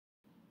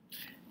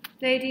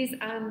Ladies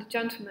and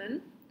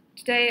gentlemen,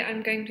 today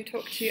I'm going to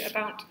talk to you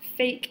about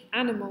fake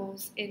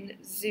animals in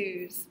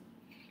zoos.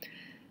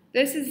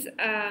 This is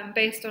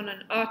based on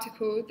an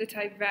article that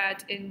I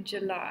read in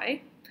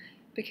July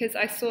because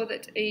I saw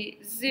that a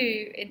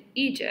zoo in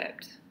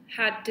Egypt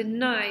had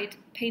denied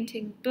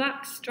painting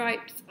black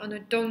stripes on a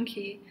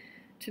donkey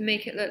to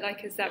make it look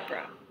like a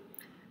zebra.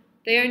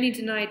 They only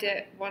denied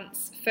it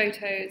once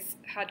photos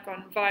had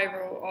gone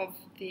viral of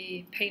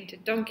the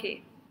painted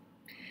donkey.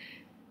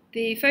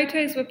 The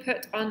photos were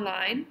put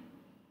online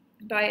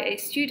by a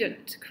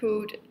student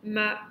called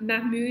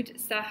Mahmoud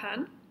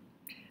Sahan,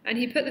 and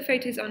he put the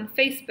photos on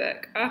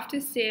Facebook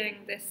after seeing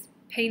this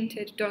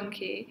painted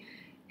donkey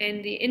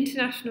in the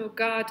International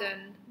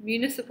Garden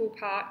Municipal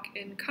Park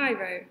in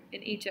Cairo,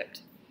 in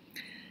Egypt.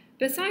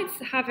 Besides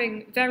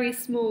having very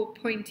small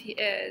pointy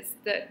ears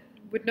that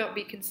would not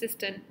be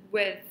consistent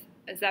with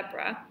a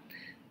zebra,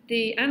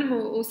 the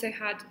animal also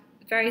had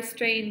very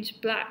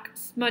strange black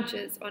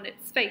smudges on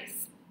its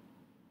face.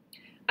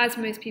 As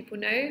most people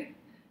know,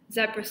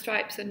 zebra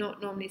stripes are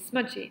not normally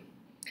smudgy.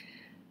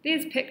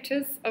 These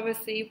pictures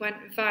obviously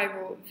went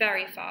viral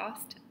very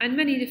fast, and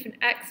many different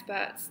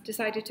experts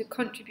decided to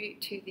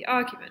contribute to the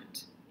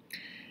argument.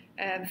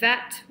 A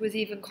vet was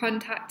even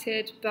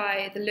contacted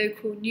by the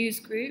local news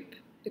group.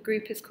 The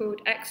group is called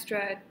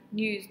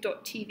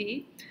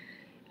extranews.tv,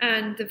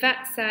 and the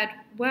vet said,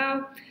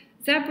 well,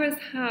 zebras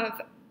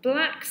have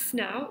black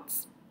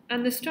snouts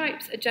and the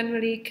stripes are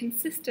generally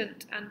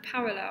consistent and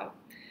parallel.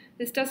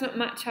 This does not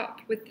match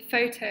up with the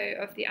photo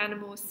of the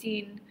animal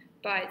seen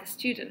by the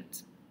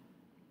student.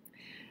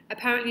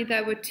 Apparently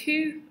there were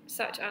two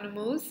such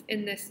animals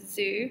in this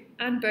zoo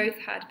and both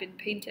had been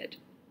painted.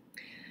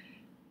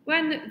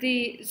 When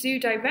the zoo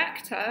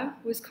director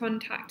was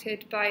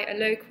contacted by a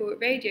local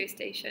radio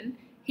station,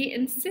 he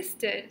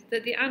insisted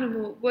that the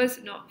animal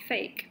was not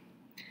fake.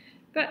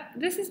 But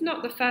this is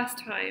not the first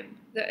time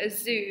that a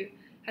zoo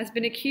has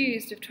been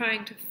accused of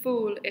trying to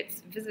fool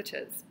its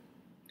visitors.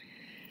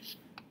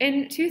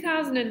 In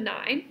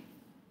 2009,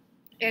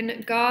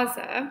 in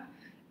Gaza,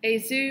 a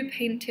zoo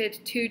painted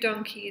two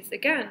donkeys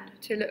again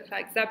to look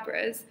like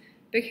zebras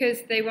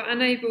because they were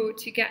unable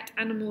to get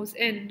animals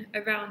in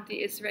around the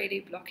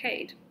Israeli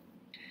blockade.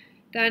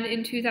 Then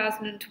in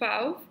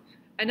 2012,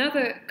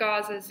 another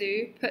Gaza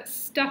zoo put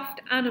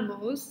stuffed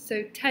animals,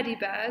 so teddy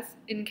bears,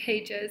 in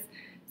cages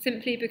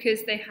simply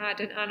because they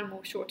had an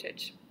animal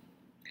shortage.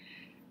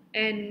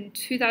 In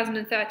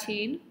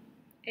 2013,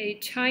 a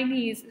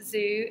Chinese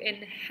zoo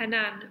in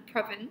Henan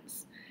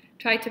province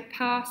tried to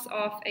pass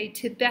off a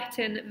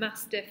Tibetan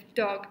Mastiff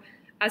dog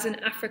as an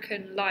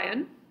African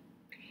lion.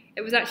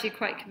 It was actually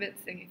quite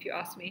convincing, if you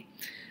ask me.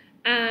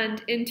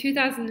 And in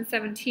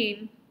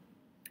 2017,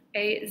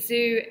 a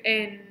zoo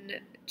in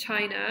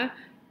China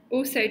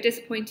also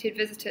disappointed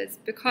visitors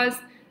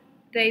because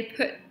they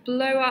put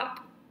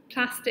blow-up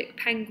plastic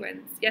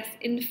penguins, yes,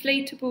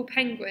 inflatable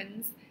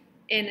penguins,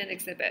 in an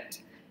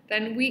exhibit.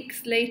 Then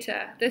weeks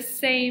later, this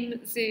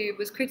same zoo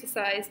was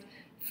criticised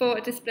for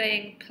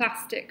displaying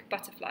plastic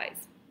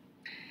butterflies.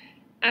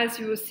 As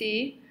you will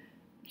see,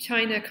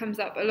 China comes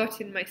up a lot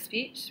in my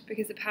speech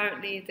because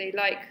apparently they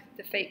like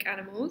the fake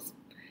animals.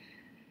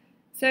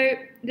 So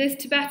this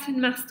Tibetan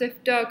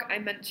Mastiff dog I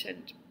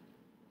mentioned,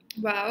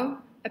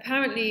 well,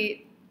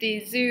 apparently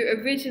the zoo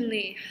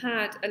originally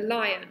had a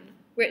lion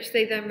which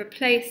they then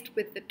replaced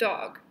with the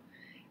dog,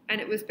 and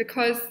it was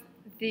because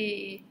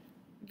the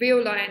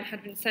real lion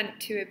had been sent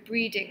to a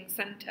breeding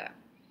centre.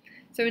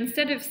 So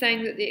instead of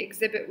saying that the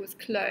exhibit was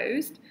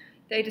closed,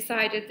 they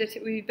decided that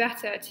it would be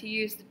better to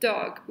use the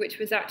dog, which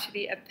was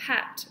actually a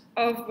pet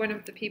of one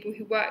of the people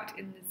who worked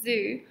in the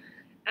zoo,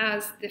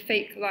 as the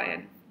fake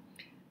lion.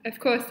 Of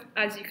course,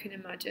 as you can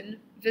imagine,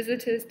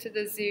 visitors to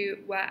the zoo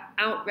were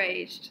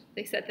outraged.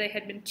 They said they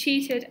had been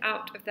cheated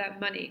out of their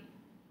money.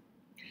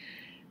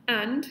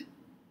 And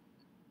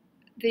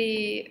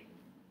the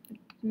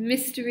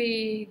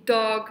mystery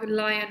dog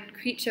lion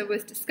creature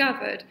was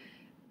discovered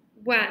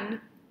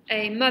when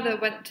a mother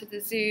went to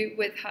the zoo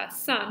with her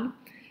son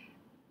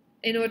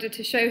in order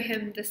to show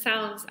him the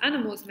sounds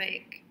animals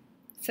make.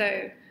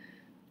 So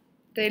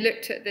they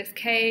looked at this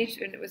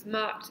cage and it was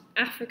marked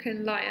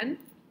African lion.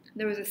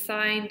 There was a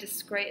sign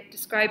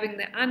describing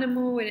the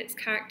animal and its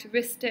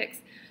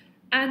characteristics,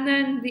 and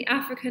then the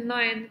African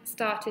lion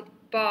started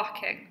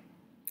barking.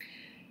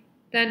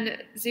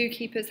 Then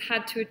zookeepers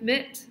had to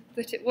admit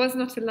that it was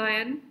not a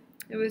lion,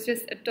 it was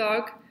just a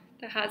dog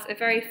that has a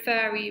very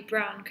furry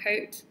brown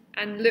coat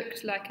and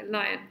looked like a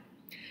lion.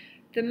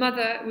 The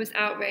mother was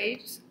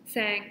outraged,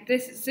 saying,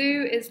 "This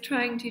zoo is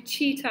trying to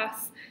cheat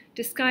us,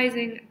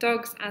 disguising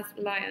dogs as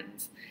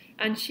lions."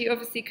 And she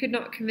obviously could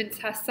not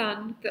convince her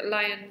son that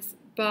lions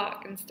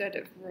bark instead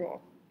of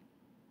roar.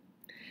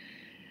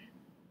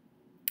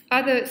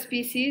 Other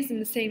species in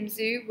the same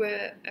zoo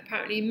were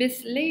apparently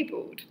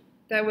mislabeled.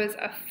 There was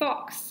a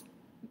fox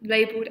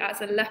labelled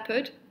as a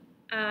leopard,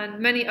 and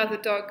many other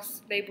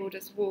dogs labelled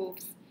as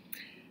wolves.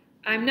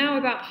 I'm now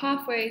about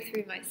halfway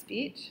through my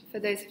speech,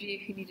 for those of you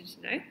who needed to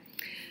know.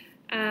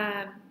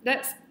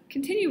 Let's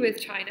continue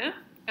with China.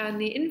 and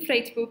the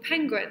inflatable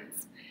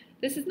penguins.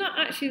 This is not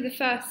actually the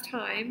first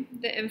time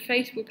that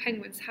inflatable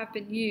penguins have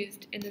been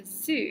used in a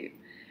zoo.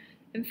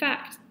 In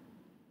fact,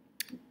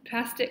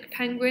 plastic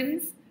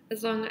penguins,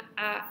 as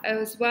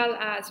well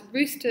as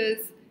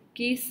roosters,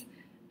 geese,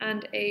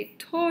 and a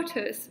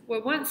tortoise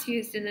were once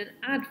used in an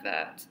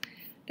advert.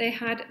 They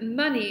had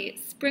money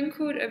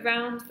sprinkled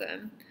around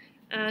them,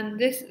 and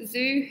this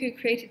zoo who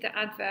created the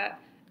advert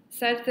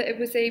said that it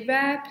was a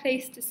rare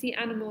place to see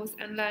animals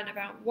and learn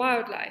about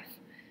wildlife.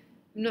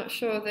 I'm not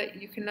sure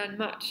that you can learn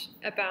much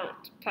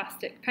about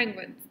plastic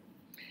penguins.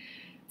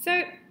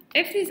 So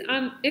if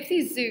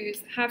these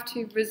zoos have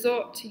to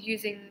resort to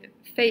using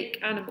fake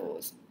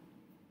animals,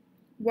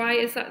 why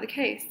is that the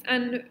case?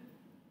 And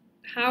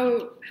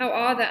how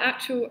are the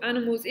actual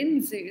animals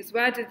in zoos?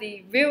 Where do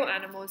the real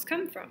animals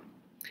come from?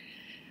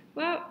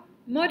 Well,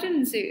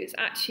 modern zoos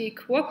actually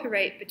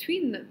cooperate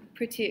between them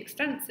pretty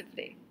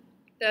extensively.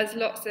 There's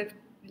lots of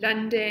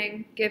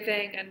lending,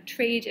 giving, and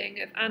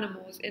trading of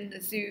animals in the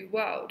zoo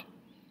world.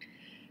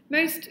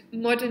 Most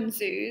modern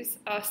zoos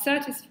are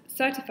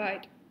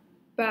certified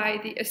by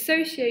the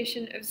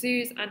Association of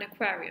Zoos and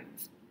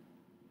Aquariums,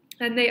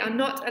 and they are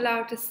not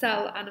allowed to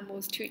sell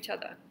animals to each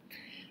other.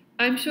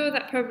 I'm sure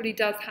that probably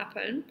does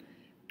happen,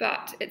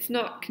 but it's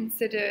not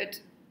considered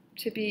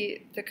to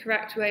be the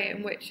correct way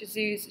in which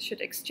zoos should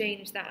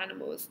exchange their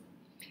animals.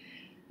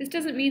 This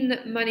doesn't mean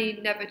that money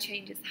never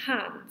changes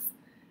hands,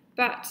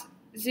 but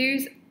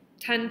zoos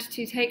tend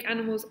to take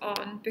animals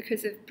on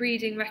because of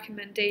breeding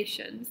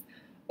recommendations,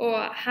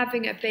 or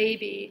having a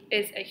baby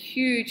is a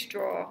huge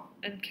draw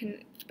and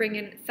can bring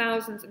in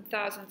thousands and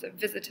thousands of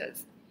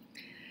visitors.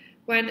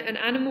 When an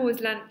animal is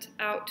lent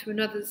out to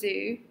another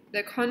zoo,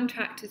 the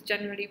contract is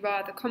generally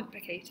rather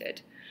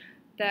complicated.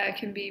 There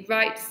can be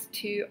rights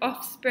to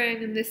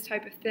offspring and this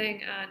type of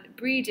thing, and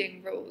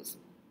breeding rules.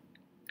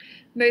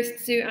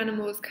 Most zoo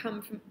animals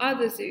come from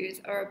other zoos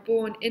or are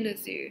born in a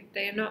zoo.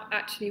 They are not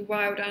actually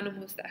wild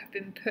animals that have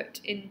been put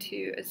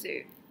into a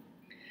zoo.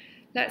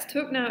 Let's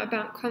talk now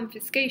about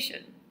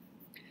confiscation.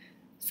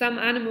 Some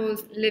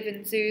animals live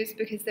in zoos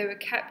because they were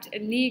kept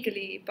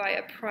illegally by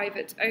a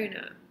private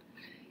owner.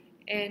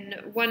 In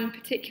one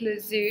particular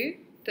zoo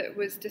that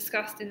was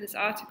discussed in this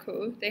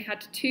article, they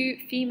had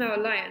 2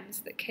 female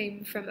lions that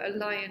came from a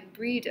lion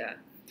breeder.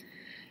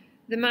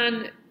 The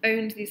man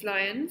owned these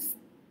lions,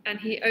 and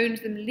he owned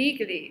them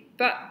legally,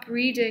 but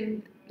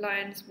breeding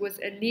lions was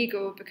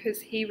illegal because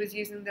he was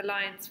using the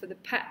lions for the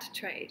pet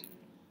trade.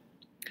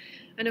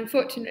 And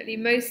unfortunately,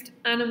 most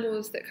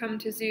animals that come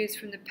to zoos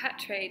from the pet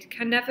trade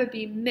can never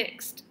be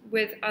mixed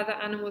with other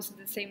animals of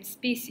the same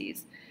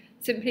species,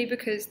 simply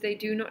because they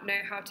do not know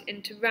how to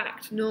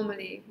interact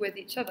normally with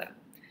each other.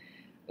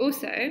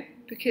 Also,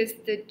 because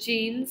the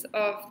genes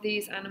of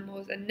these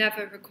animals are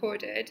never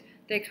recorded,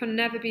 they can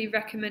never be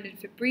recommended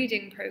for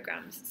breeding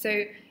programs,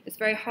 so it's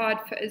very hard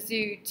for a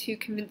zoo to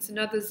convince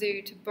another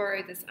zoo to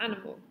borrow this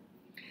animal.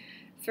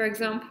 For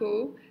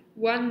example,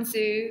 one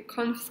zoo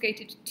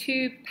confiscated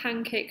 2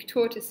 pancake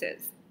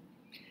tortoises,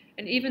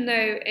 and even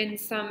though in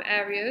some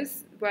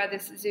areas where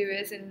this zoo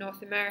is in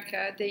North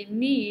America, they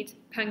need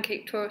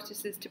pancake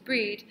tortoises to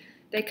breed,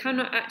 they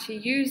cannot actually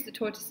use the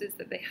tortoises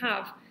that they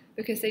have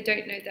because they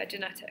don't know their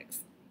genetics.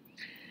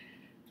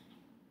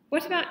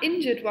 What about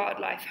injured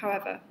wildlife,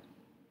 however?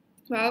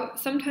 Well,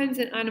 sometimes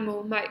an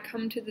animal might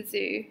come to the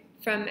zoo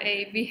from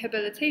a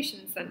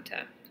rehabilitation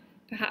centre.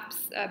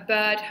 Perhaps a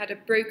bird had a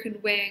broken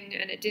wing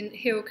and it didn't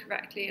heal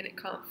correctly and it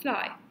can't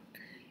fly.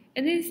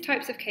 In these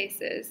types of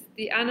cases,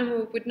 the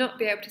animal would not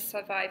be able to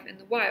survive in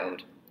the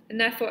wild, and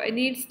therefore it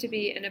needs to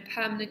be in a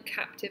permanent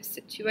captive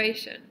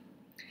situation.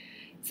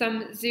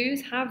 Some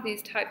zoos have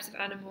these types of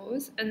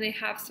animals, and they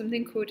have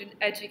something called an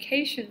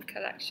education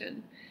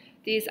collection.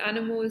 These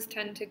animals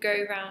tend to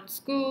go around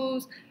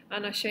schools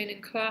and are shown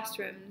in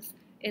classrooms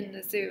in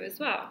the zoo as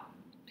well.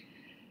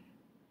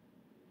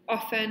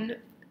 Often,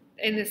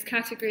 in this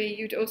category,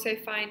 you'd also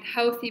find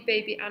healthy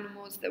baby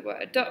animals that were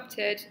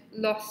adopted,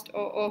 lost,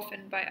 or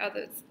orphaned by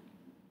others.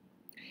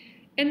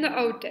 In the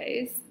old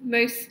days,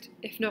 most,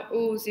 if not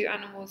all, zoo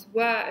animals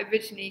were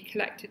originally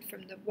collected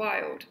from the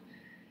wild.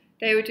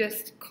 They were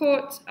just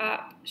caught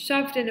up,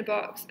 shoved in a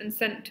box, and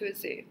sent to a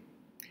zoo.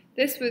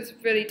 This was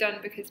really done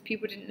because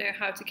people didn't know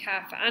how to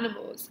care for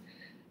animals.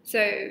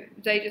 So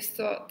they just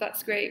thought,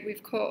 that's great,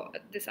 we've caught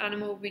this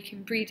animal, we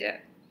can breed it.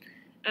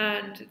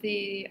 And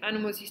the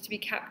animals used to be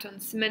kept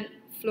on cement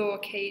floor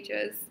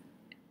cages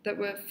that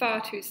were far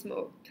too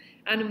small.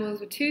 Animals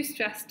were too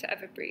stressed to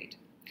ever breed.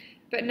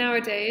 But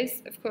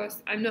nowadays, of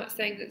course, I'm not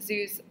saying that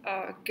zoos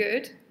are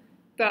good,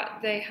 but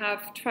they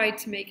have tried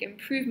to make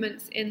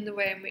improvements in the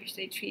way in which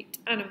they treat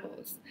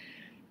animals.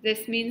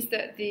 This means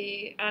that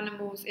the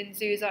animals in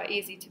zoos are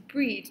easy to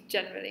breed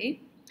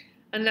generally,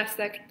 unless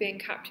they're being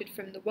captured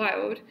from the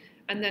wild,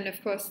 and then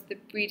of course the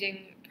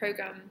breeding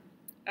program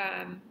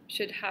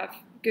should have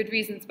good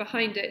reasons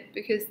behind it,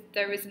 because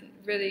there isn't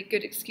really a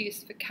good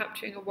excuse for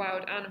capturing a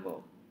wild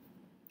animal.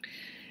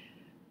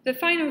 The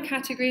final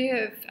category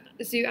of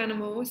zoo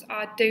animals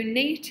are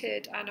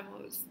donated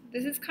animals.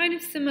 This is kind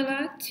of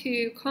similar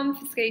to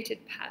confiscated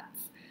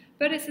pets,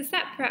 but it's a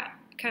separate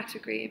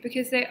category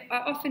because they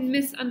are often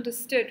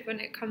misunderstood when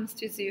it comes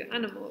to zoo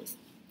animals.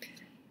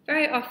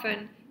 Very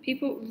often,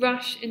 people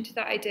rush into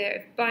the idea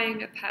of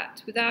buying a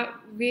pet without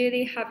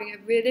really having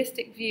a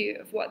realistic view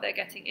of what they're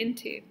getting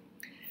into.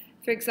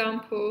 For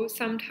example,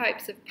 some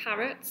types of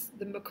parrots,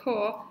 the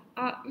macaw,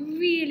 are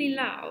really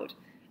loud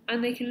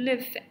and they can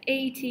live for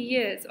 80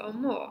 years or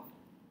more.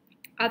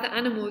 Other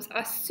animals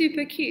are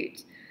super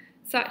cute,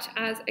 such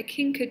as a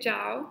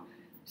kinkajou.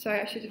 Sorry,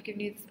 I should have given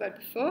you this word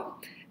before.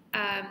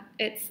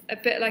 It's a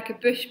bit like a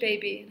bush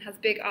baby and has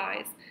big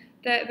eyes.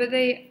 They're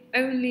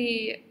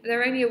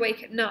only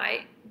awake at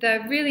night.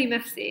 They're really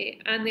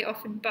messy and they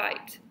often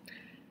bite.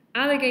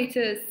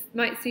 Alligators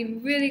might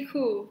seem really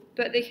cool,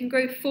 but they can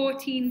grow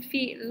 14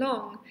 feet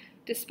long,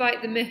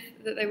 despite the myth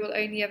that they will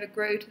only ever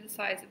grow to the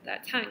size of their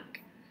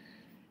tank.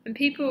 And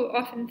people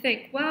often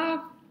think,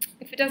 well,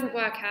 if it doesn't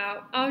work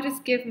out, I'll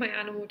just give my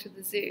animal to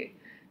the zoo.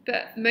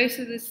 But most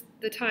of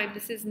the time,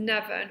 this is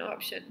never an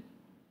option.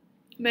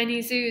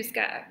 Many zoos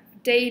get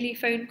daily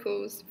phone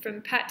calls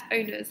from pet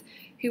owners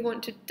who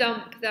want to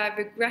dump their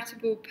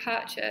regrettable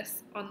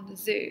purchase on the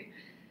zoo.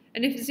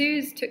 And if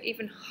zoos took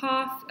even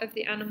half of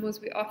the animals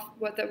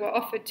that were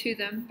offered to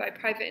them by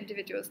private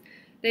individuals,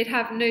 they'd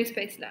have no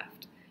space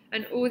left.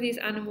 And all these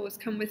animals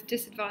come with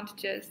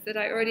disadvantages that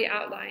I already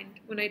outlined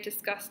when I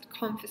discussed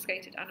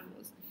confiscated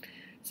animals.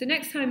 So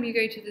next time you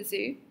go to the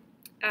zoo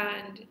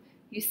and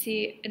you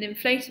see an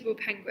inflatable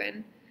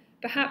penguin,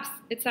 perhaps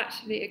it's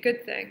actually a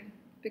good thing,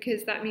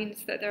 because that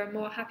means that there are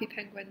more happy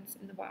penguins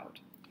in the wild.